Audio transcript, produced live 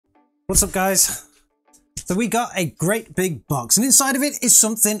What's up, guys? So we got a great big box, and inside of it is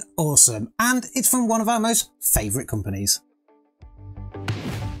something awesome, and it's from one of our most favorite companies.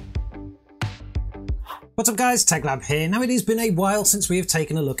 What's up, guys? TechLab here. Now, it has been a while since we have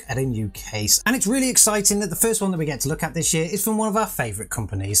taken a look at a new case, and it's really exciting that the first one that we get to look at this year is from one of our favorite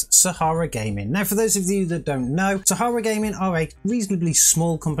companies, SaharaGaming. Now, for those of you that don't know, SaharaGaming are a reasonably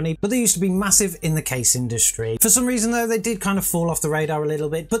small company, but they used to be massive in the case industry. For some reason, though, they did kind of fall off the radar a little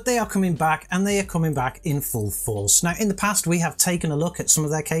bit, but they are coming back, and they are coming back in full force. Now, in the past, we have taken a look at some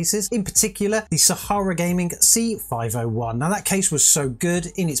of their cases, in particular, the SaharaGaming C501. Now, that case was so good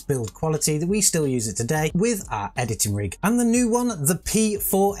in its build quality that we still use it today with our editing rig. And the new one, the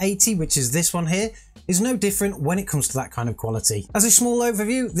P480, which is this one here, is no different when it comes to that kind of quality. As a small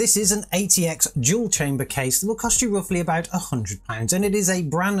overview, this is an ATX dual chamber case that will cost you roughly about £100, and it is a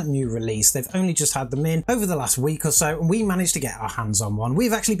brand new release. They've only just had them in over the last week or so, and we managed to get our hands on one.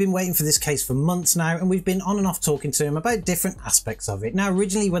 We've actually been waiting for this case for months now, and we've been on and off talking to them about different aspects of it. Now,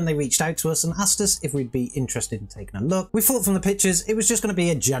 originally when they reached out to us and asked us if we'd be interested in taking a look, we thought from the pictures it was just going to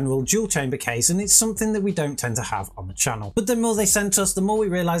be a general dual chamber case, and it's something that we don't tend to have on the channel. But the more they sent us, the more we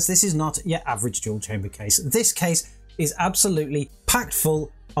realised this is not your average dual chamber case. This case is absolutely packed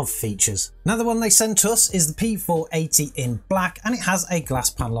full of features. Now, the one they sent us is the P480 in black, and it has a glass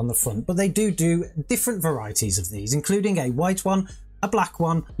panel on the front, but they do different varieties of these, including a white one, a black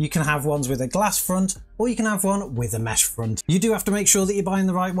one. You can have ones with a glass front, or you can have one with a mesh front. You do have to make sure that you're buying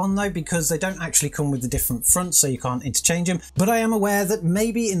the right one though, because they don't actually come with the different fronts, so you can't interchange them. But I am aware that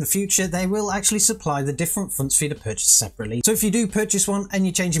maybe in the future they will actually supply the different fronts for you to purchase separately. So if you do purchase one and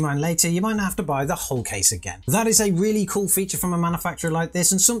you change your mind later, you might not have to buy the whole case again. That is a really cool feature from a manufacturer like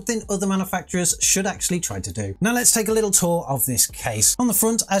this, and something other manufacturers should actually try to do. Now let's take a little tour of this case. On the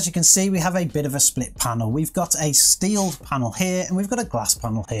front, as you can see, we have a bit of a split panel. We've got a steel panel here, and we've got a glass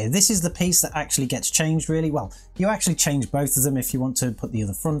panel here. This is the piece that actually gets changed really well. You actually change both of them if you want to put the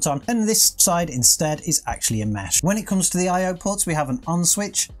other front on, and this side instead is actually a mesh. When it comes to the I/O ports, we have an on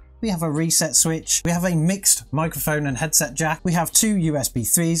switch, we have a reset switch, we have a mixed microphone and headset jack, we have two USB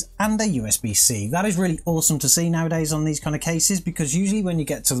 3s and a USB-C. That is really awesome to see nowadays on these kind of cases, because usually when you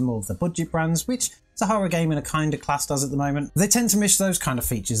get to the more of the budget brands, which SaharaGaming are kind of classed as at the moment, they tend to miss those kind of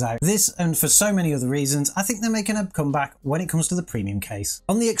features out. This, and for so many other reasons, I think they're making a comeback when it comes to the premium case.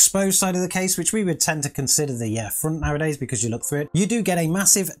 On the exposed side of the case, which we would tend to consider the front nowadays because you look through it, you do get a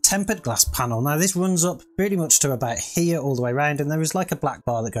massive tempered glass panel. Now, this runs up pretty much to about here all the way around, and there is like a black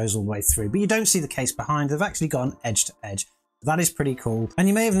bar that goes all the way through, but you don't see the case behind. They've actually gone edge to edge. That is pretty cool. And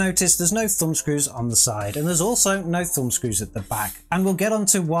you may have noticed there's no thumb screws on the side, and there's also no thumb screws at the back. And we'll get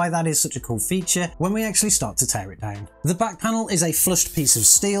onto why that is such a cool feature when we actually start to tear it down. The back panel is a flushed piece of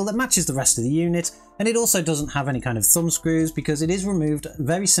steel that matches the rest of the unit, and it also doesn't have any kind of thumb screws because it is removed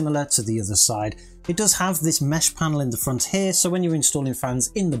very similar to the other side. It does have this mesh panel in the front here, so when you're installing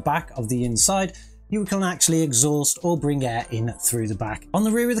fans in the back of the inside, you can actually exhaust or bring air in through the back. On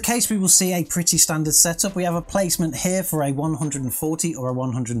the rear of the case, we will see a pretty standard setup. We have a placement here for a 140 or a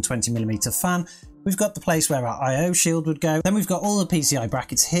 120mm fan. We've got the place where our I/O shield would go. Then we've got all the PCI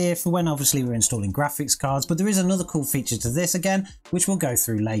brackets here for when obviously we're installing graphics cards, but there is another cool feature to this again, which we'll go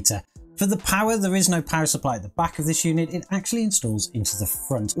through later. For the power, there is no power supply at the back of this unit. It actually installs into the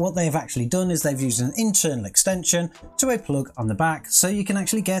front. What they have actually done is they've used an internal extension to a plug on the back, so you can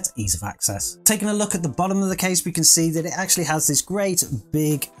actually get ease of access. Taking a look at the bottom of the case, we can see that it actually has this great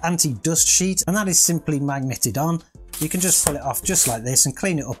big anti-dust sheet, and that is simply magneted on. You can just pull it off just like this and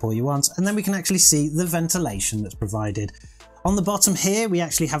clean it up all you want, and then we can actually see the ventilation that's provided. On the bottom here, we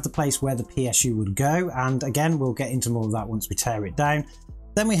actually have the place where the PSU would go, and again, we'll get into more of that once we tear it down.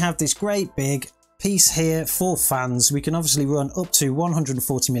 Then we have this great big piece here for fans. We can obviously run up to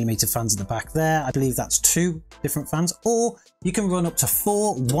 140mm fans at the back there. I believe that's 2 different fans, or you can run up to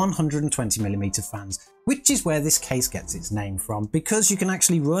 4 120mm fans, which is where this case gets its name from, because you can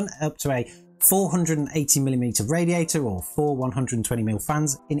actually run up to a 480mm radiator or 4 120mm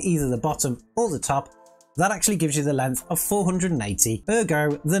fans in either the bottom or the top. That actually gives you the length of 480,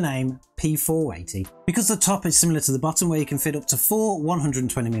 ergo the name P480. Because the top is similar to the bottom where you can fit up to 4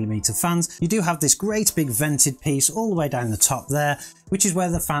 120mm fans, you do have this great big vented piece all the way down the top there, which is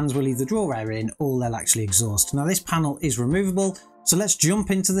where the fans will either draw air in or they'll actually exhaust. Now, this panel is removable, so let's jump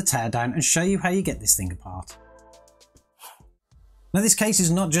into the teardown and show you how you get this thing apart. Now, this case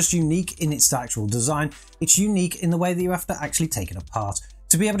is not just unique in its actual design, it's unique in the way that you have to actually take it apart.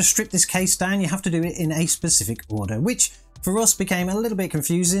 To be able to strip this case down, you have to do it in a specific order, which for us became a little bit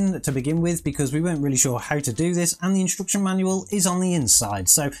confusing to begin with because we weren't really sure how to do this, and the instruction manual is on the inside,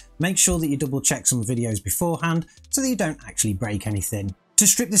 so make sure that you double check some videos beforehand so that you don't actually break anything. To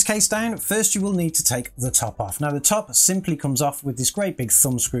strip this case down, first you will need to take the top off. Now the top simply comes off with this great big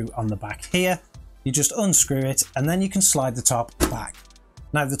thumb screw on the back here. You just unscrew it and then you can slide the top back.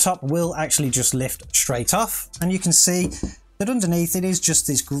 Now the top will actually just lift straight off, and you can see that underneath it is just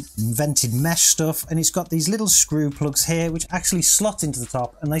this vented mesh stuff, and it's got these little screw plugs here which actually slot into the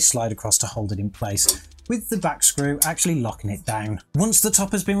top and they slide across to hold it in place, with the back screw actually locking it down. Once the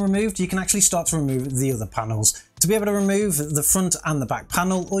top has been removed, you can actually start to remove the other panels. To be able to remove the front and the back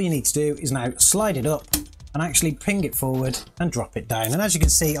panel, all you need to do is now slide it up and actually ping it forward and drop it down. And as you can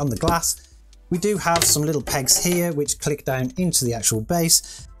see on the glass, we do have some little pegs here which click down into the actual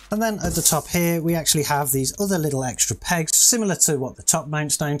base. And then at the top here, we actually have these other little extra pegs, similar to what the top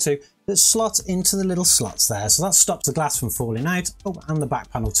mounts down to, that slot into the little slots there. So that stops the glass from falling out. Oh, and the back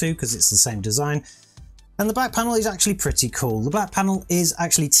panel too, because it's the same design. And the back panel is actually pretty cool. The back panel is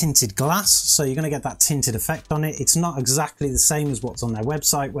actually tinted glass, so you're going to get that tinted effect on it. It's not exactly the same as what's on their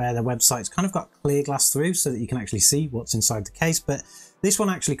website, where their website's kind of got clear glass through so that you can actually see what's inside the case. But this one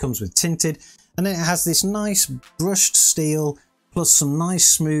actually comes with tinted, and then it has this nice brushed steel plus some nice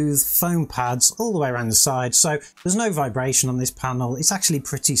smooth foam pads all the way around the side, so there's no vibration on this panel. It's actually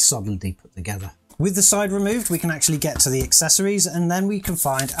pretty solidly put together. With the side removed, we can actually get to the accessories, and then we can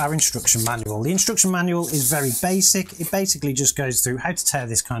find our instruction manual. The instruction manual is very basic. It basically just goes through how to tear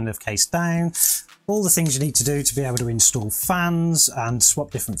this kind of case down, all the things you need to do to be able to install fans and swap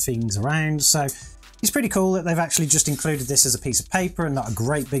different things around. So it's pretty cool that they've actually just included this as a piece of paper and not a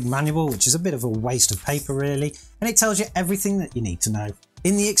great big manual, which is a bit of a waste of paper really, and it tells you everything that you need to know.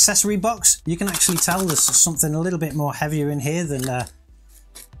 In the accessory box, you can actually tell there's something a little bit more heavier in here than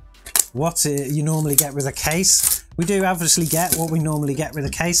what you normally get with a case. We do obviously get what we normally get with a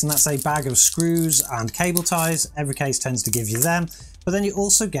case, and that's a bag of screws and cable ties. Every case tends to give you them, but then you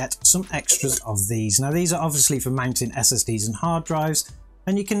also get some extras of these. Now these are obviously for mounting SSDs and hard drives,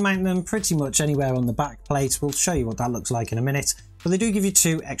 and you can mount them pretty much anywhere on the back plate. We'll show you what that looks like in a minute, but they do give you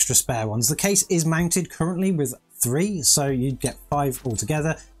 2 extra spare ones. The case is mounted currently with 3, so you'd get 5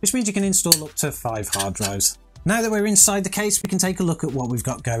 altogether, which means you can install up to 5 hard drives. Now that we're inside the case, we can take a look at what we've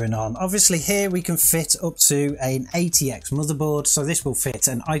got going on. Obviously here we can fit up to an ATX motherboard, so this will fit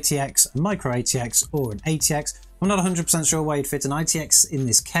an ITX, a micro ATX or an ATX. I'm not 100% sure why you'd fit an ITX in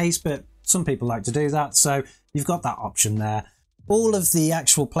this case, but some people like to do that, so you've got that option there. All of the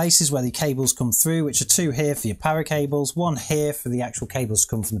actual places where the cables come through, which are 2 here for your power cables, 1 here for the actual cables to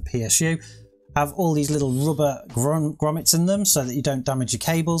come from the PSU, have all these little rubber grommets in them so that you don't damage your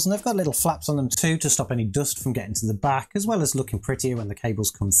cables, and they've got little flaps on them too to stop any dust from getting to the back, as well as looking prettier when the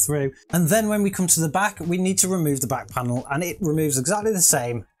cables come through. And then when we come to the back, we need to remove the back panel, and it removes exactly the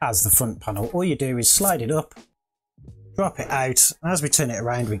same as the front panel. All you do is slide it up, drop it out, and as we turn it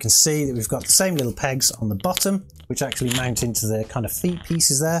around, we can see that we've got the same little pegs on the bottom, which actually mount into the kind of feet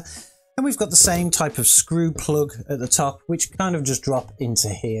pieces there. And we've got the same type of screw plug at the top, which kind of just drop into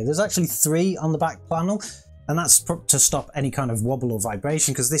here. There's actually 3 on the back panel, and that's to stop any kind of wobble or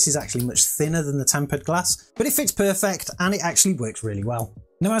vibration, because this is actually much thinner than the tempered glass, but it fits perfect and it actually works really well.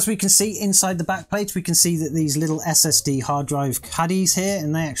 Now, as we can see inside the back plate, we can see that these little SSD hard drive caddies here,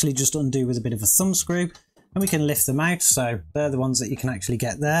 and they actually just undo with a bit of a thumb screw, and we can lift them out. So they're the ones that you can actually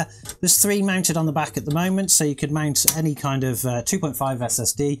get there. There's 3 mounted on the back at the moment, so you could mount any kind of 2.5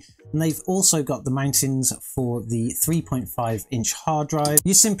 SSD. And they've also got the mountings for the 3.5 inch hard drive.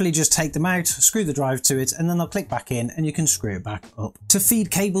 You simply just take them out, screw the drive to it, and then they'll click back in and you can screw it back up. To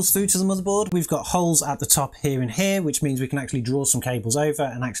feed cables through to the motherboard, we've got holes at the top here and here, which means we can actually draw some cables over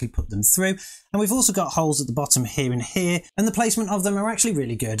and actually put them through. And we've also got holes at the bottom here and here, and the placement of them are actually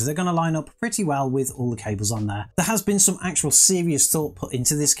really good. They're going to line up pretty well with all the cables on there. There has been some actual serious thought put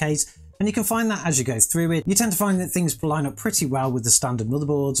into this case, and you can find that as you go through it. You tend to find that things line up pretty well with the standard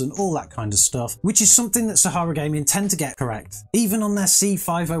motherboards and all that kind of stuff, which is something that SaharaGaming tend to get correct. Even on their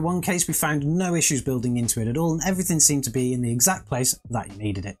C501 case, we found no issues building into it at all, and everything seemed to be in the exact place that you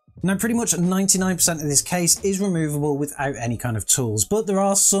needed it. Now, pretty much 99% of this case is removable without any kind of tools, but there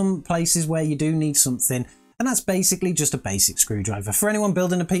are some places where you do need something, and that's basically just a basic screwdriver. For anyone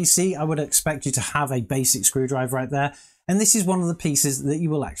building a PC, I would expect you to have a basic screwdriver right there. And this is one of the pieces that you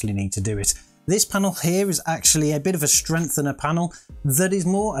will actually need to do it. This panel here is actually a bit of a strengthener panel that is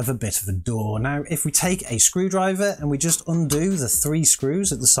more of a bit of a door. Now, if we take a screwdriver and we just undo the 3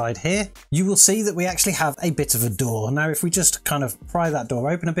 screws at the side here, you will see that we actually have a bit of a door. Now, if we just kind of pry that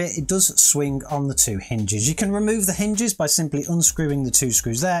door open a bit, it does swing on the 2 hinges. You can remove the hinges by simply unscrewing the 2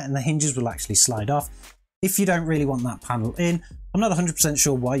 screws there, and the hinges will actually slide off. If you don't really want that panel in, I'm not 100%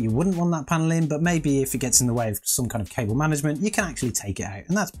 sure why you wouldn't want that panel in, but maybe if it gets in the way of some kind of cable management, you can actually take it out,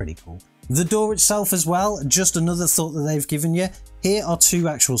 and that's pretty cool. The door itself as well, just another thought that they've given you. Here are two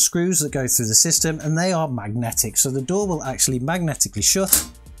actual screws that go through the system and they are magnetic. So the door will actually magnetically shut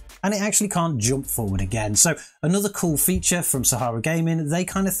and it actually can't jump forward again. So another cool feature from Sahara Gaming, they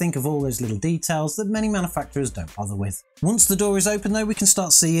kind of think of all those little details that many manufacturers don't bother with. Once the door is open though, we can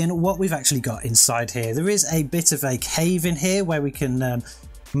start seeing what we've actually got inside here. There is a bit of a cave in here where we can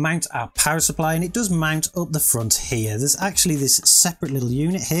mount our power supply, and it does mount up the front here. There's actually this separate little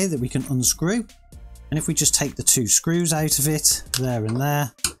unit here that we can unscrew. And if we just take the two screws out of it, there and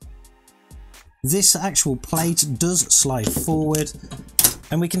there, this actual plate does slide forward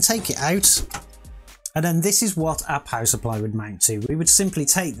and we can take it out. And then this is what our power supply would mount to. We would simply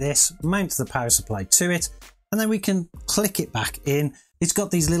take this, mount the power supply to it, and then we can click it back in. It's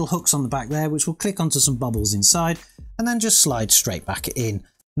got these little hooks on the back there, which will click onto some bubbles inside and then just slide straight back in.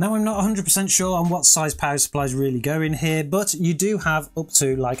 Now, I'm not 100% sure on what size power supplies really go in here, but you do have up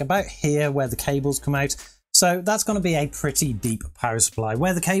to like about here where the cables come out. So that's going to be a pretty deep power supply.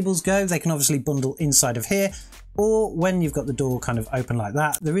 Where the cables go, they can obviously bundle inside of here, or when you've got the door kind of open like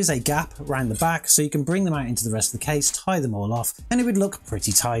that, there is a gap around the back so you can bring them out into the rest of the case, tie them all off, and it would look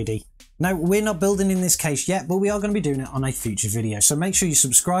pretty tidy. Now, we're not building in this case yet, but we are going to be doing it on a future video. So make sure you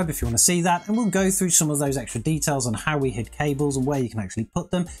subscribe if you want to see that, and we'll go through some of those extra details on how we hid cables and where you can actually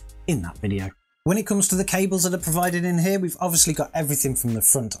put them in that video. When it comes to the cables that are provided in here, we've obviously got everything from the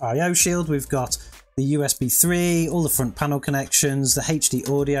front I/O shield. We've got the USB 3, all the front panel connections, the HD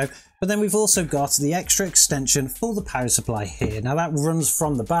audio, but then we've also got the extra extension for the power supply here. Now that runs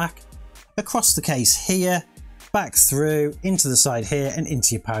from the back, across the case here, back through, into the side here and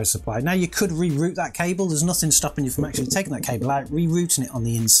into your power supply. Now you could reroute that cable. There's nothing stopping you from actually taking that cable out, rerouting it on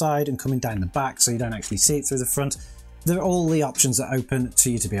the inside and coming down the back so you don't actually see it through the front. There are all the options that are open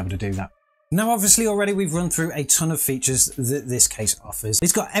to you to be able to do that. Now, obviously already we've run through a ton of features that this case offers.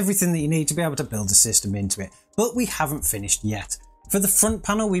 It's got everything that you need to be able to build a system into it, but we haven't finished yet. For the front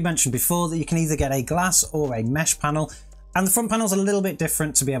panel, we mentioned before that you can either get a glass or a mesh panel, and the front panel's a little bit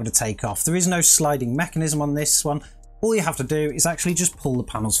different to be able to take off. There is no sliding mechanism on this one. All you have to do is actually just pull the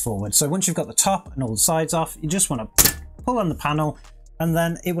panels forward. So once you've got the top and all the sides off, you just want to pull on the panel and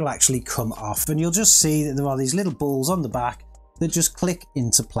then it will actually come off. And you'll just see that there are these little balls on the back that just click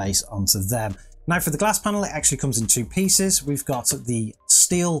into place onto them. Now for the glass panel, it actually comes in two pieces. We've got the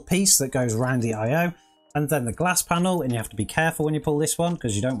steel piece that goes around the I/O, and then the glass panel, and you have to be careful when you pull this one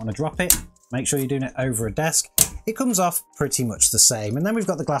because you don't want to drop it. Make sure you're doing it over a desk. It comes off pretty much the same. And then we've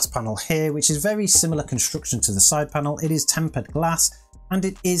got the glass panel here, which is very similar construction to the side panel. It is tempered glass and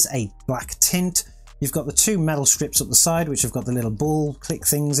it is a black tint. You've got the two metal strips up the side, which have got the little ball click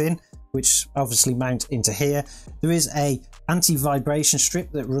things in, which obviously mount into here. There is a anti-vibration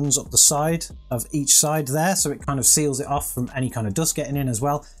strip that runs up the side of each side there, so it kind of seals it off from any kind of dust getting in as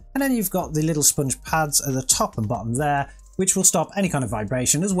well. And then you've got the little sponge pads at the top and bottom there, which will stop any kind of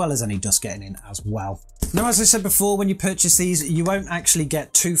vibration as well as any dust getting in as well. Now, as I said before, when you purchase these, you won't actually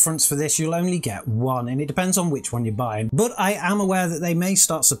get two fronts for this, you'll only get one, and it depends on which one you're buying. But I am aware that they may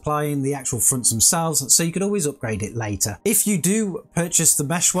start supplying the actual fronts themselves, so you could always upgrade it later. If you do purchase the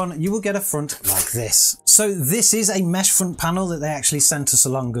mesh one, you will get a front like this. So this is a mesh front panel that they actually sent us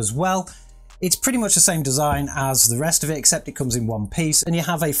along as well. It's pretty much the same design as the rest of it, except it comes in one piece, and you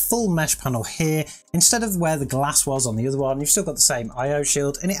have a full mesh panel here instead of where the glass was on the other one. You've still got the same I/O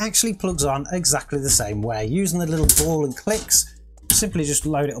shield, and it actually plugs on exactly the same way. Using the little ball and clicks, simply just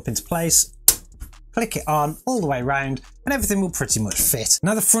load it up into place, click it on all the way around, and everything will pretty much fit.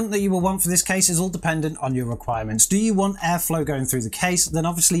 Now, the front that you will want for this case is all dependent on your requirements. Do you want airflow going through the case? Then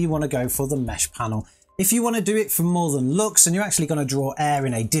obviously you want to go for the mesh panel. If you want to do it for more than looks and you're actually going to draw air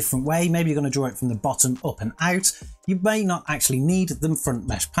in a different way, maybe you're going to draw it from the bottom up and out, you may not actually need the front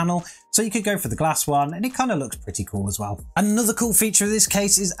mesh panel, so you could go for the glass one and it kind of looks pretty cool as well. Another cool feature of this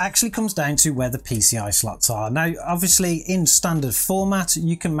case is actually comes down to where the PCI slots are. Now, obviously in standard format,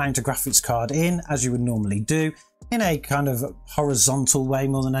 you can mount a graphics card in as you would normally do, in a kind of horizontal way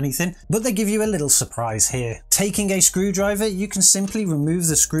more than anything, but they give you a little surprise here. Taking a screwdriver, you can simply remove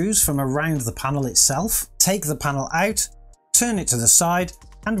the screws from around the panel itself, take the panel out, turn it to the side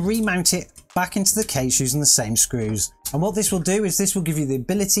and remount it back into the case using the same screws. And what this will do is this will give you the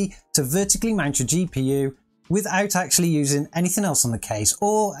ability to vertically mount your GPU without actually using anything else on the case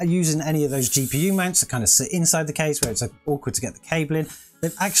or using any of those GPU mounts that kind of sit inside the case where it's awkward to get the cable in.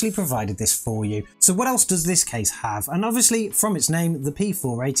 They've actually provided this for you. So what else does this case have? And obviously from its name, the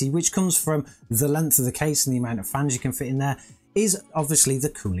P480, which comes from the length of the case and the amount of fans you can fit in there, is obviously the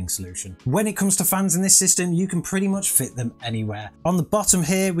cooling solution. When it comes to fans in this system, you can pretty much fit them anywhere. On the bottom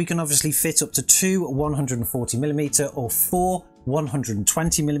here, we can obviously fit up to two 140mm or four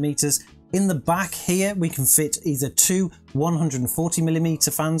 120mm. In the back here, we can fit either two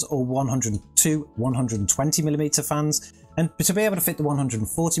 140mm fans or two 120mm fans. And to be able to fit the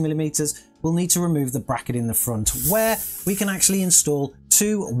 140mm, we'll need to remove the bracket in the front, where we can actually install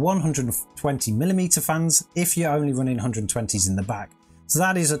two 120mm fans if you're only running 120s in the back. So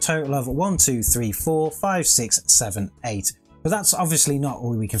that is a total of 1, 2, 3, 4, 5, 6, 7, 8. But that's obviously not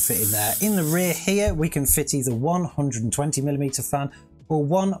all we can fit in there. In the rear here, we can fit either one 120mm fan or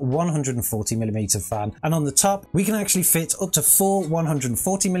one 140mm fan. And on the top, we can actually fit up to four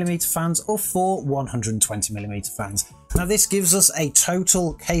 140mm fans or four 120mm fans. Now this gives us a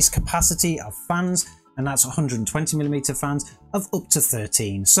total case capacity of fans, and that's 120mm fans, of up to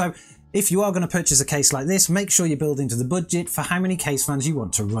 13. So if you are going to purchase a case like this, make sure you build into the budget for how many case fans you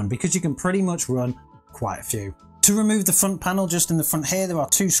want to run, because you can pretty much run quite a few. To remove the front panel, just in the front here, there are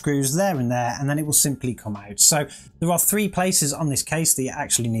two screws there and there, and then it will simply come out. So there are 3 places on this case that you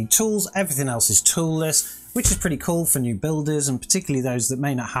actually need tools. Everything else is toolless, which is pretty cool for new builders, and particularly those that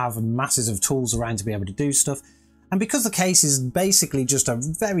may not have masses of tools around to be able to do stuff. And because the case is basically just a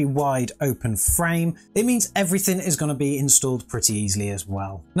very wide open frame, it means everything is going to be installed pretty easily as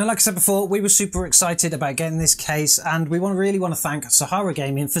well. Now, like I said before, we were super excited about getting this case, and we really want to thank Sahara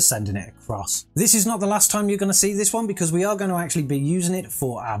Gaming for sending it across. This is not the last time you're going to see this one, because we are going to actually be using it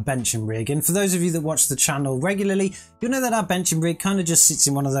for our benching rig. And for those of you that watch the channel regularly, you'll know that our benching rig kind of just sits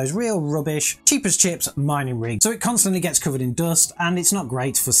in one of those real rubbish, cheap as chips mining rigs. So it constantly gets covered in dust, and it's not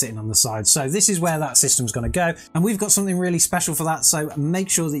great for sitting on the side. So this is where that system's going to go. And we've got something really special for that, so make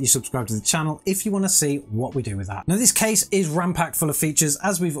sure that you subscribe to the channel if you want to see what we do with that. Now this case is ram-packed full of features,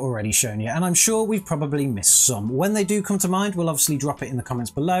 as we've already shown you, and I'm sure we've probably missed some. When they do come to mind, we'll obviously drop it in the comments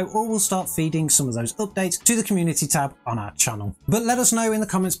below, or we'll start feeding some of those updates to the community tab on our channel. But let us know in the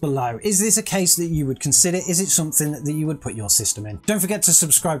comments below, is this a case that you would consider? Is it something that you would put your system in? Don't forget to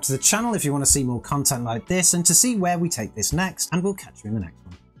subscribe to the channel if you want to see more content like this and to see where we take this next, and we'll catch you in the next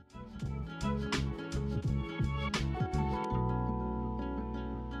one.